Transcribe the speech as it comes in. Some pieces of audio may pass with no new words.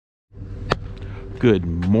Good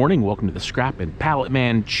morning, welcome to the Scrap and Pallet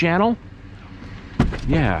Man channel.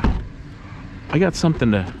 Yeah, I got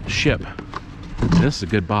something to ship. This is a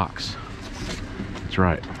good box. That's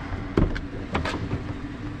right.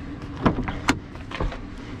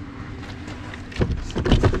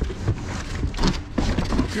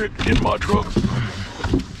 Get in my truck.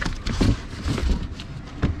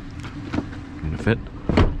 Gonna fit?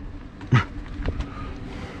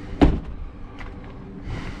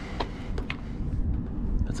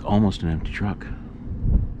 That's almost an empty truck.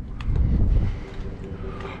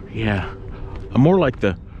 Yeah, I'm more like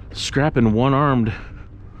the scrapping one-armed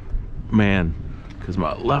man because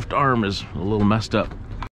my left arm is a little messed up.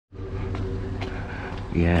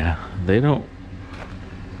 Yeah, they don't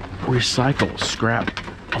recycle scrap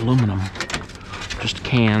aluminum, just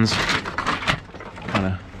cans.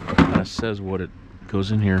 Kind of says what it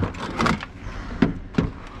goes in here.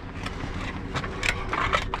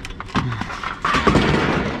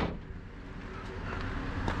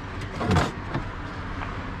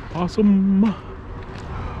 Awesome.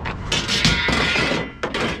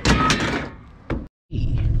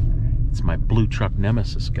 It's my blue truck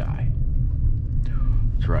nemesis guy.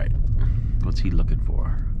 That's right. What's he looking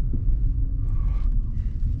for?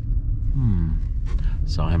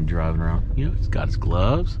 Saw him driving around. You know, he's got his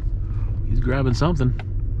gloves. He's grabbing something.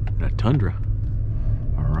 A Tundra.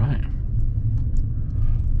 All right.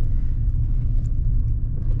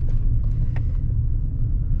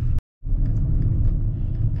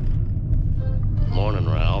 Morning,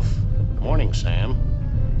 Ralph. Morning, Sam.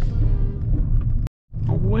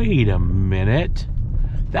 Wait a minute.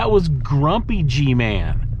 That was Grumpy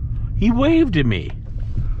G-Man. He waved at me.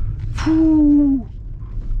 Whew.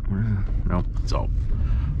 No, it's all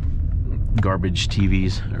garbage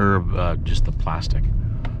TVs, or just the plastic.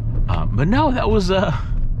 But no, that was,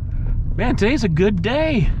 man, today's a good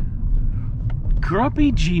day.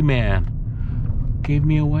 Grumpy G-Man gave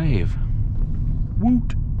me a wave.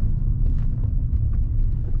 Woot.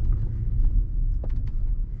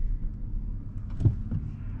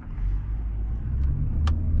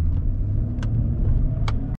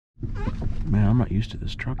 Man, I'm not used to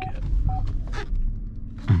this truck yet.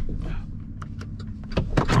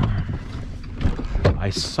 I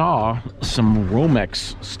saw some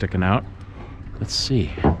Romex sticking out. Let's see.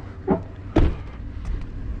 Let's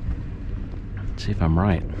see if I'm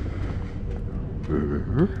right.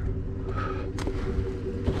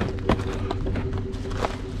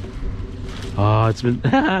 Oh, it's been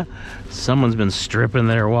someone's been stripping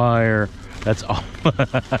their wire. That's all.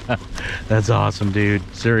 That's awesome, dude.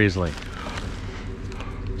 Seriously.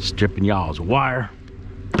 Stripping y'all's wire.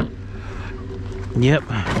 Yep.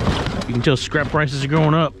 You can tell scrap prices are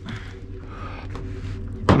going up.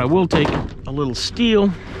 But I will take a little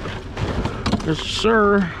steel. Yes,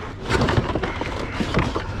 sir.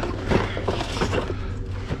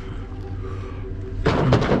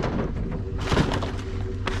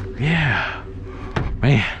 Yeah.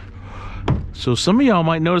 Man. So some of y'all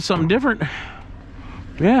might notice something different.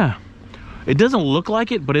 Yeah. It doesn't look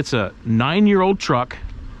like it, but it's a 9-year-old truck.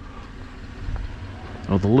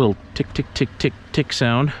 Oh, the little tick, tick, tick, tick, tick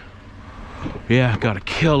sound. Yeah, got a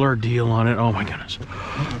killer deal on it. Oh my goodness.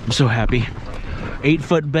 I'm so happy.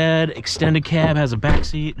 8-foot bed, extended cab, has a back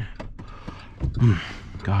seat.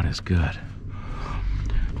 God is good.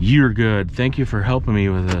 You're good. Thank you for helping me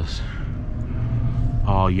with this.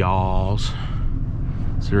 Oh, y'alls.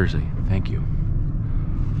 Seriously, thank you.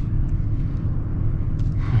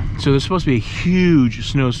 So there's supposed to be a huge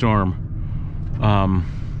snowstorm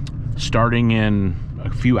starting in a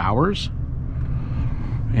few hours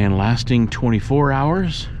and lasting 24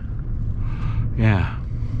 hours. Yeah,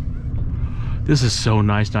 this is so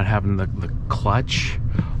nice not having the clutch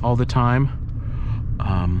all the time.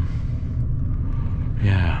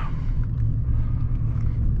 Yeah.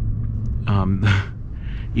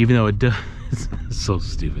 Even though it does, it's so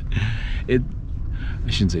stupid. I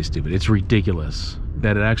shouldn't say stupid, it's ridiculous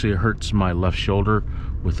that it actually hurts my left shoulder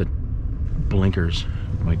with the blinkers,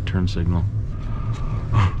 my turn signal.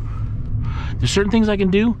 There's certain things I can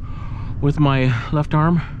do with my left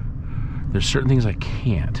arm. There's certain things I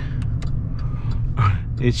can't.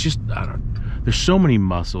 It's just, I don't, there's so many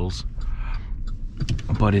muscles,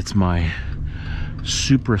 but it's my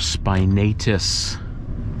supraspinatus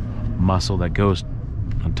muscle that goes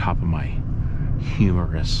on top of my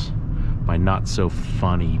humerus, my not so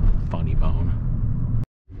funny bone.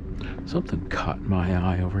 Something caught my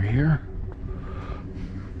eye over here.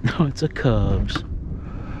 No, it's a Cubs.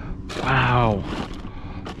 Wow.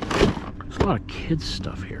 There's a lot of kids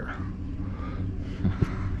stuff here.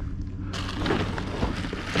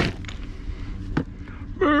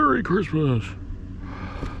 Merry Christmas.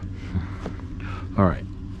 All right,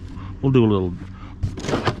 we'll do a little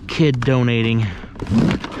kid donating.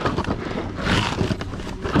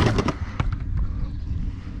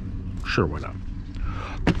 Sure, why not?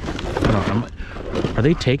 I don't know, are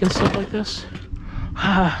they taking stuff like this?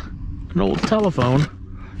 Ah, an old telephone.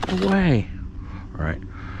 No way. All right,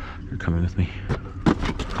 you're coming with me.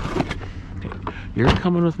 Okay, you're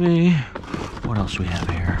coming with me. What else do we have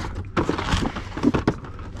here?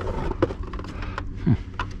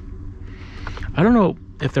 I don't know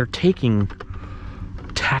if they're taking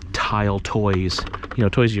tactile toys. You know,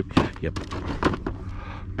 toys you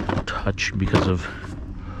touch because of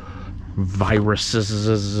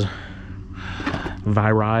viruses.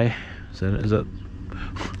 Viri? Is that?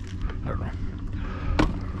 I don't know.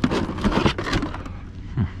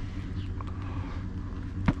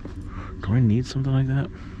 Do I need something like that?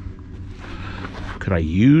 Could I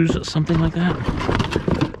use something like that?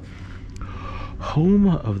 Home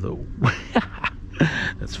of the...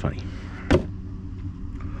 That's funny.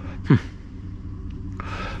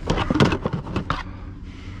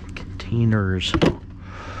 Containers.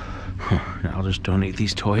 I'll just donate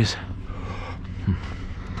these toys.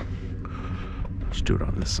 Let's do it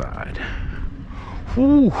on this side.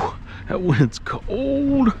 Ooh, that wind's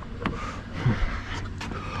cold.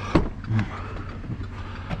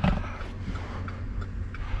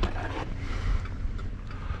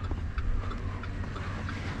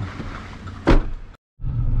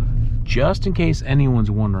 Just in case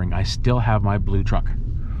anyone's wondering, I still have my blue truck.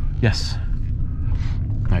 Yes,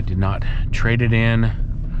 I did not trade it in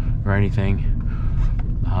or anything.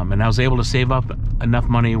 And I was able to save up enough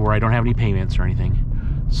money where I don't have any payments or anything.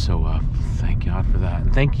 So thank God for that.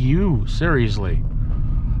 And thank you, seriously.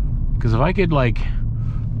 Because if I could, like,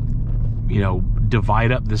 you know,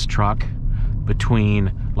 divide up this truck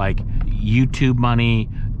between like YouTube money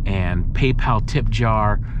and PayPal tip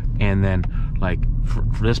jar, and then like for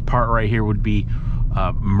this part right here would be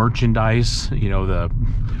merchandise, you know, the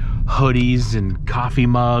hoodies and coffee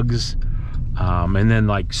mugs, and then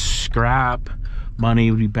like scrap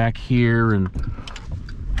money would be back here, and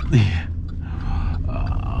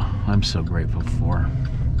I'm so grateful for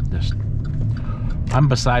this. I'm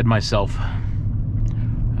beside myself.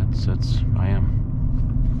 That's I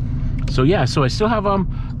am. So yeah, so I still have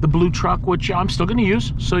the blue truck, which I'm still gonna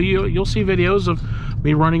use. So you'll see videos of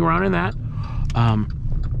me running around in that.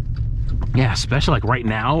 Yeah, especially like right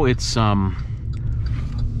now, it's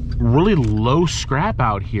really low scrap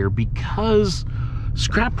out here because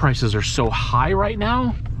scrap prices are so high right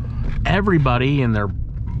now. Everybody and their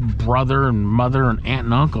brother and mother and aunt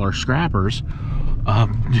and uncle are scrappers,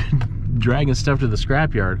 dragging stuff to the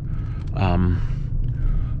scrapyard.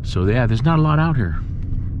 So yeah, there's not a lot out here.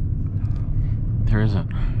 There isn't.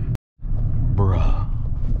 Bruh.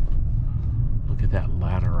 Look at that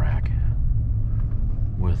ladder rack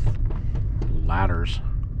with ladders.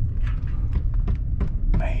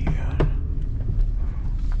 Man,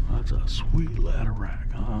 that's a sweet ladder rack,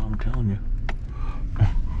 I'm telling you.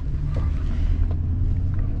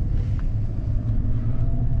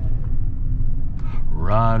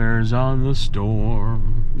 Riders on the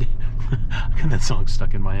storm. I got that song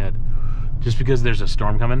stuck in my head. Just because there's a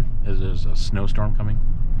storm coming, there's a snowstorm coming.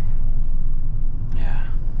 Yeah.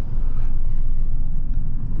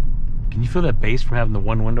 Can you feel that bass from having the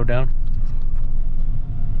one window down?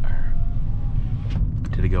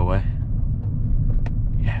 Did it go away?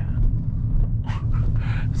 Yeah.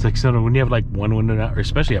 It's like, so when you have like one window down, or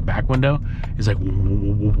especially a back window, it's like,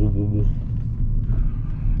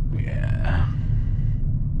 yeah.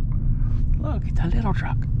 Look, it's a little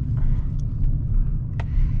truck.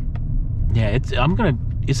 Yeah, it's gonna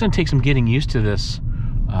take some getting used to this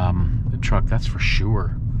truck, that's for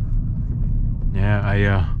sure.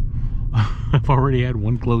 Yeah, I've already had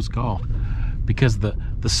one close call because the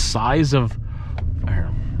size of, here,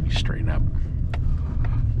 let me straighten up.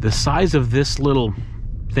 The size of this little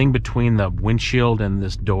thing between the windshield and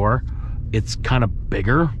this door, it's kind of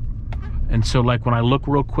bigger, and so like when I look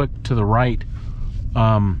real quick to the right,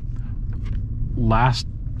 I'm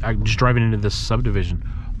just driving into this subdivision.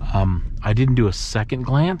 I didn't do a second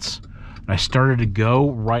glance. I started to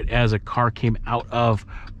go right as a car came out of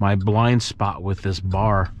my blind spot with this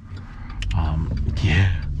bar.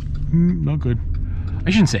 Yeah, not good.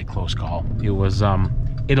 I shouldn't say close call. It was,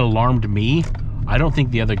 it alarmed me. I don't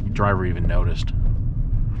think the other driver even noticed.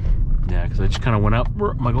 Yeah, because I just kind of went up.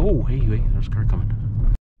 I'm like, oh, hey, there's a car coming.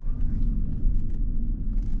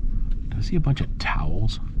 Do I see a bunch of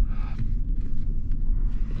towels?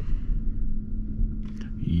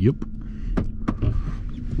 Yep.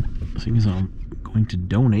 Seeing as I'm going to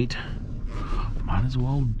donate, might as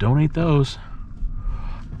well donate those.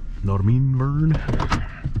 Know what I mean, Vern?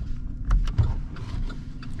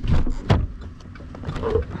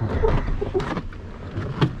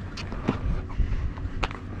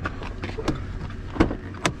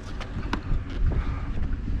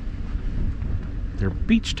 They're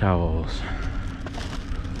beach towels.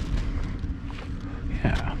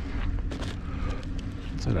 Yeah.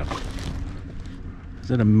 Is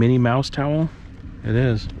that a Minnie Mouse towel? It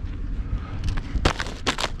is.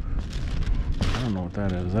 I don't know what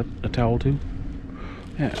that is. Is that a towel too?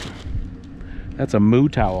 Yeah. That's a Moo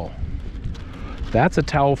towel. That's a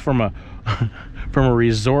towel from a from a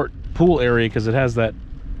resort pool area because it has that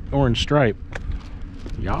orange stripe.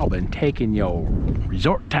 Y'all been taking your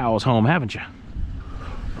resort towels home, haven't you?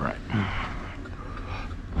 Right.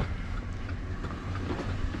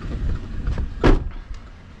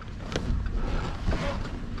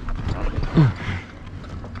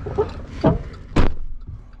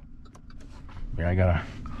 Yeah, I gotta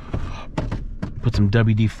put some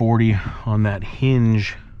WD-40 on that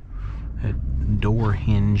hinge, that door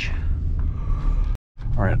hinge.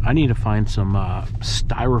 All right, I need to find some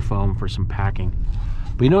styrofoam for some packing.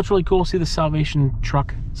 But you know what's really cool? See the Salvation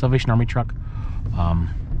Army truck? I'm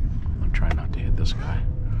trying not to hit this guy.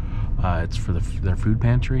 It's for their food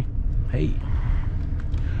pantry. Hey,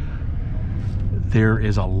 there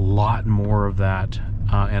is a lot more of that,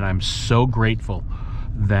 and I'm so grateful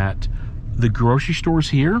that the grocery stores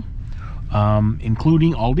here,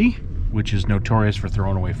 including Aldi, which is notorious for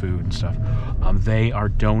throwing away food and stuff, they are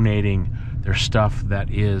donating their stuff that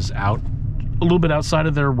is out a little bit outside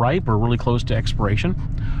of their ripe or really close to expiration.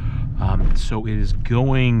 So it's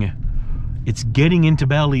getting into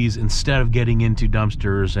bellies instead of getting into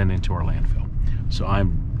dumpsters and into our landfill. So I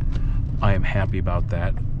am happy about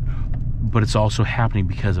that, but it's also happening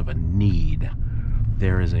because of a need.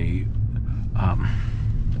 There is a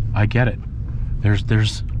I get it. This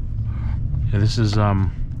is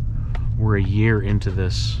we're a year into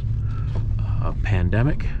this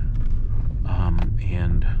pandemic,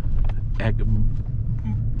 and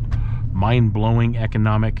mind-blowing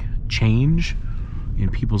economic change in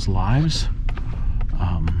people's lives.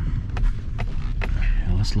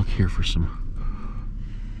 Let's look here for some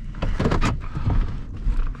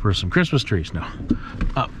Christmas trees now.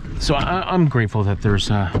 So I'm grateful that there's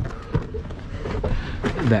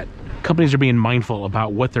that companies are being mindful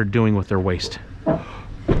about what they're doing with their waste.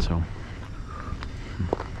 So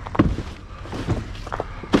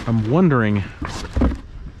I'm wondering,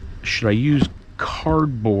 should I use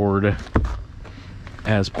cardboard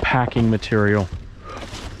as packing material?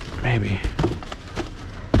 Maybe.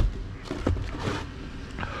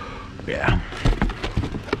 Yeah,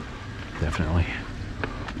 definitely.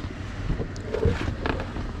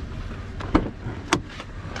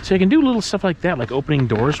 See, I can do little stuff like that, like opening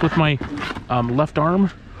doors with my left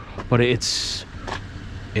arm, but it's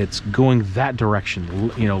going that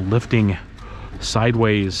direction, you know, lifting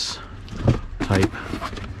sideways type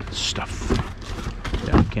stuff.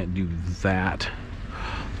 Yeah, I can't do that.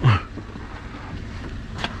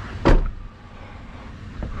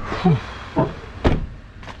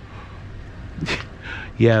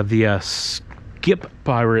 Yeah, the skip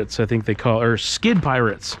pirates, I think they call, or skid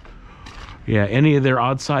pirates. Yeah, any of their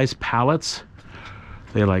odd size pallets,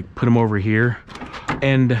 they like put them over here.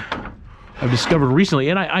 And I've discovered recently,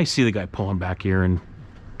 and I see the guy pulling back here and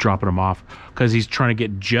dropping them off because he's trying to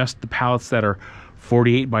get just the pallets that are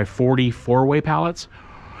 48 by 40 four-way pallets.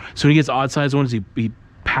 So when he gets odd size ones, he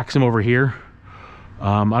packs them over here.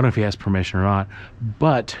 I don't know if he has permission or not,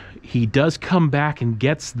 but he does come back and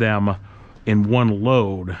gets them in one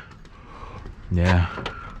load. Yeah,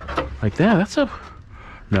 like that. That's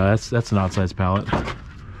an odd size pallet.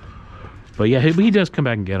 But yeah, he does come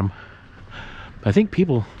back and get them. I think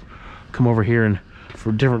people come over here and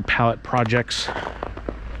for different pallet projects.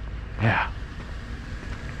 Yeah.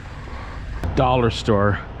 Dollar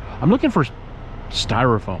store. I'm looking for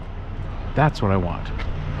styrofoam. That's what I want.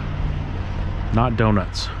 Not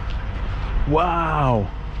donuts. Wow.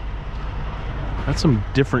 That's some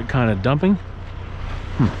different kind of dumping.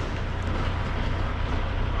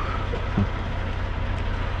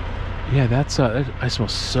 Yeah, that's I smell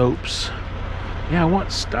soaps. Yeah, I want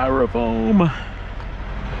styrofoam.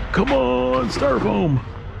 Come on, styrofoam.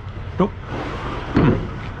 Nope.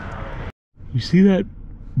 You see that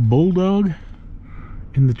bulldog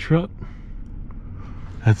in the truck?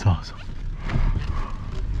 That's awesome.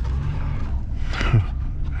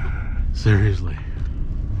 Seriously.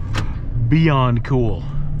 Beyond cool.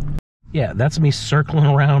 Yeah, that's me circling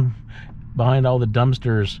around behind all the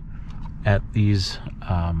dumpsters at these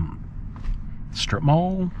strip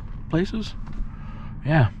mall places.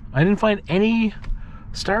 Yeah, I didn't find any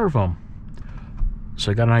styrofoam.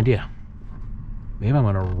 So I got an idea. Maybe I'm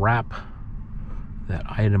gonna wrap that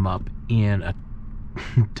item up in a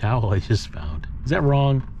towel I just found. Is that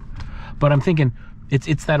wrong? But I'm thinking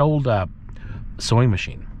it's that old sewing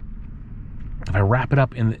machine. If I wrap it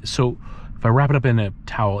up in a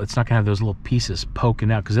towel, it's not gonna have those little pieces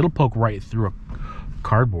poking out, because it'll poke right through a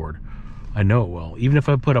cardboard. I know it will. Even if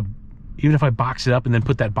I box it up and then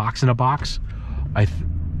put that box in a box, I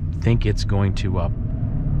think it's going to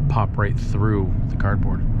pop right through the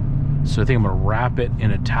cardboard. So I think I'm gonna wrap it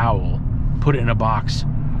in a towel, put it in a box,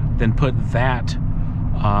 then put that, two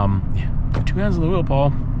hands on the wheel,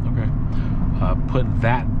 Paul. Okay. Put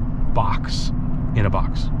that box in a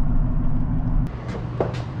box.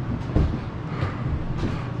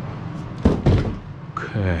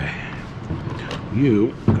 Okay.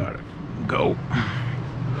 You gotta go.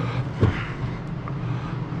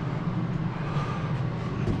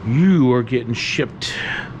 You are getting shipped,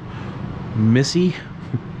 Missy.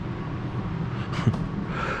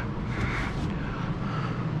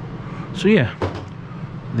 So yeah,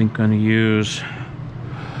 I think I'm gonna use.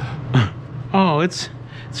 Oh, it's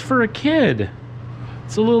for a kid.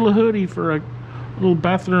 It's a little hoodie for a little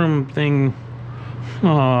bathroom thing.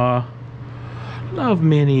 Aw, love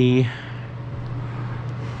Minnie.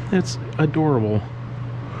 It's adorable.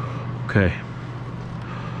 Okay,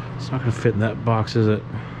 it's not gonna fit in that box, is it?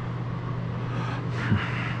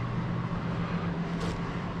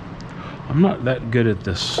 I'm not that good at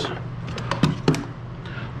this.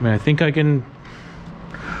 I mean, I think I can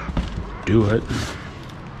do it.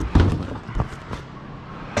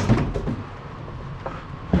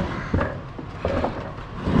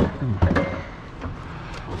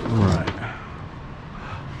 All right.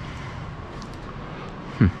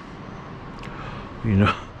 You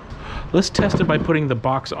know, let's test it by putting the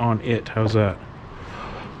box on it. How's that?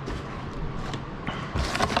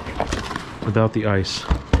 Without the ice.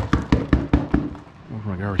 Where's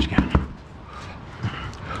my garbage can?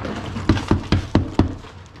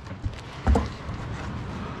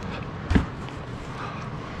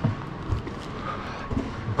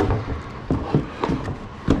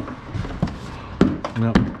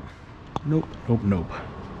 Nope. Nope, nope, nope.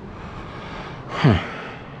 Huh.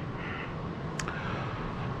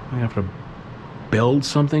 I have to build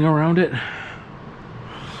something around it.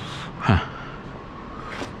 Huh.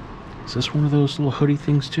 Is this one of those little hoodie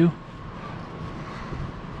things too?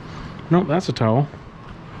 Nope, that's a towel.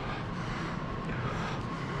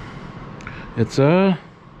 It's I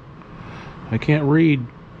can't read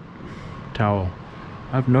towel.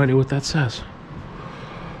 I have no idea what that says.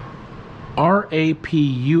 R-A-P-U-N-Z-E-L,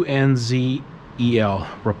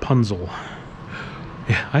 Rapunzel.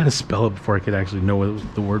 Yeah, I had to spell it before I could actually know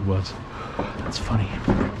what the word was. That's funny.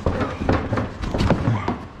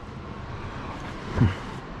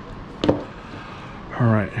 All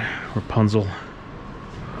right, Rapunzel.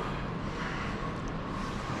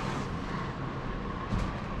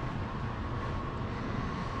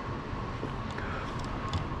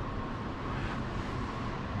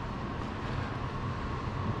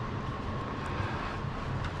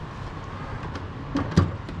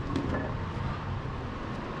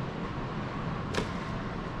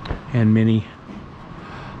 And Minnie.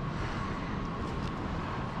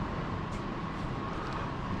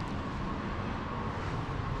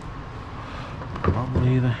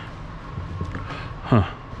 Probably the... Huh.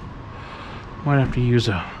 Might have to use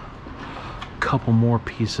a couple more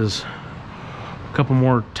pieces. A couple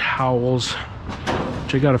more towels.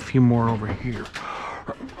 Which I got a few more over here.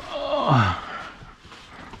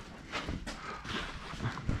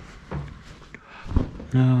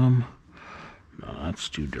 No, that's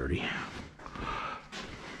too dirty.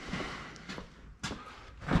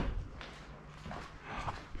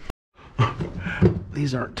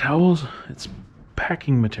 These aren't towels, it's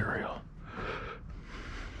packing material.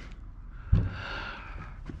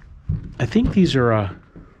 I think these are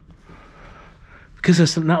because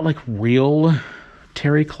it's not like real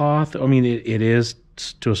terry cloth. I mean, it is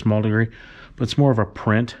to a small degree, but it's more of a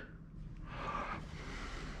print.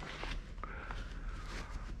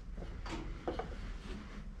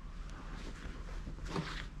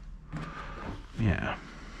 Yeah.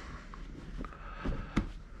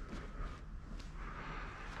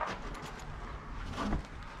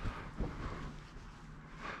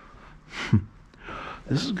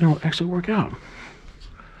 This is going to actually work out.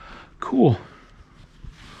 Cool.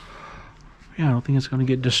 Yeah, I don't think it's going to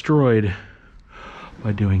get destroyed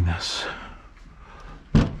by doing this.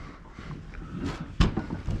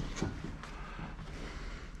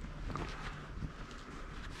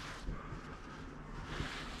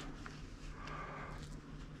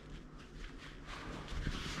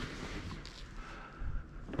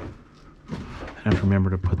 I have to remember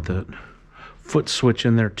to put the foot switch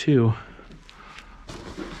in there too.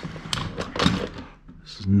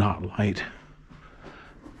 This is not light.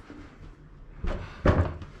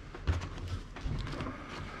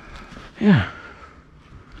 Yeah.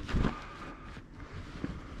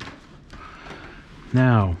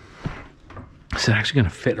 Now, is it actually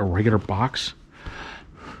going to fit in a regular box?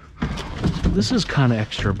 This is kind of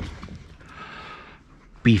extra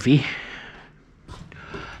beefy.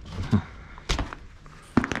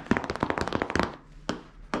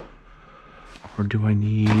 Or do I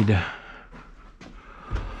need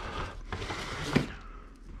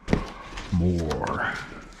more?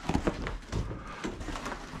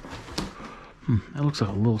 That looks like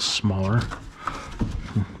a little smaller.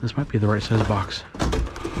 This might be the right size box.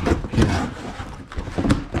 Yeah.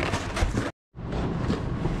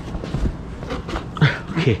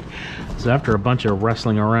 Okay, so after a bunch of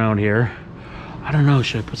wrestling around here, I don't know,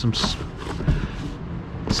 should I put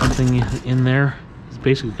something in there? It's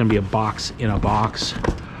basically going to be a box in a box.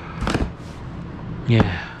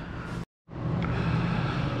 Yeah.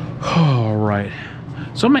 All right.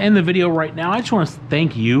 So I'm going to end the video right now. I just want to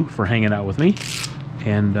thank you for hanging out with me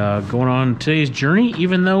and going on today's journey.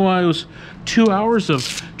 Even though I was 2 hours of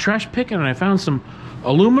trash picking and I found some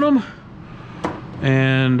aluminum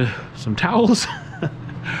and some towels, a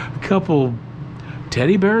couple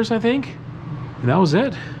teddy bears, I think, and that was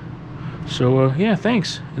it. So yeah,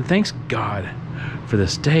 thanks. And thanks God for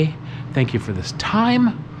this day. Thank you for this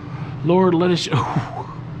time. Lord, let's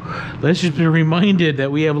just be reminded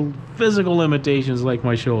that we have physical limitations like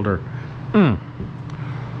my shoulder.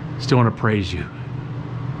 Still want to praise you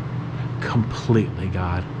completely,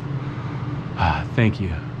 God. Thank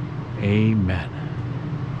you. Amen.